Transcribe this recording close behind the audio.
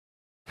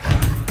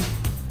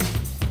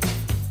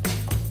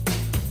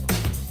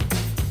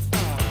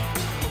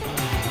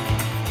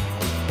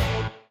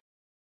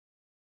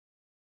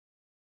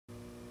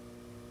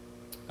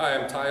Hi,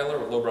 I'm Tyler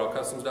with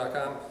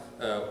lowbrowcustoms.com.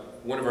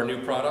 One of our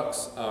new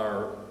products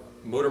are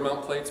motor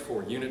mount plates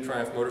for unit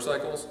Triumph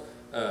motorcycles.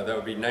 That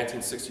would be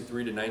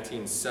 1963 to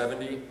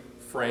 1970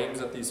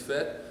 frames that these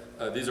fit.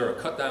 These are a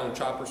cut-down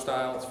chopper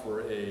style. It's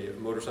for a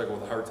motorcycle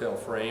with a hardtail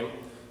frame.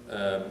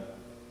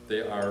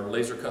 They are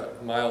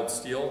laser-cut mild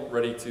steel,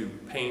 ready to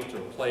paint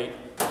or plate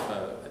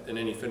in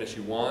any finish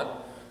you want.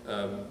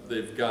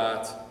 They've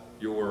got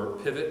your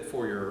pivot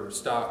for your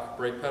stock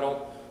brake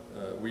pedal.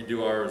 We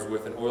do ours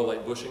with an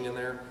oil-light bushing in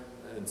there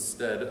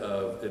instead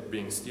of it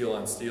being steel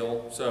on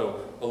steel.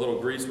 So a little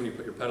grease when you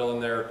put your pedal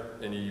in there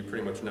and you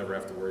pretty much never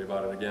have to worry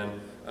about it again.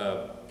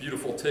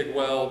 Beautiful TIG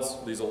welds.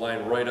 These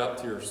align right up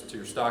to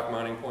your stock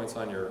mounting points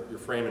on your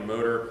frame and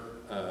motor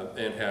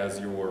and has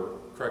your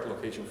correct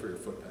location for your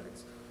foot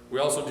pegs. We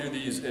also do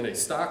these in a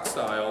stock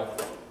style.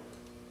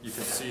 You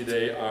can see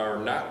they are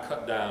not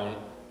cut down.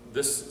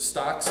 This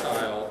stock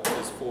style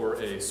is for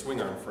a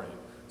swing arm frame.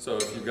 So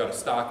if you've got a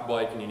stock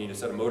bike and you need a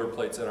set of motor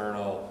plates that aren't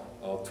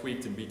all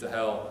tweaked and beat to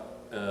hell,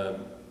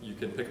 you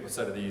can pick up a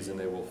set of these and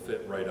they will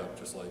fit right up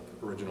just like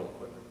original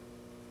equipment.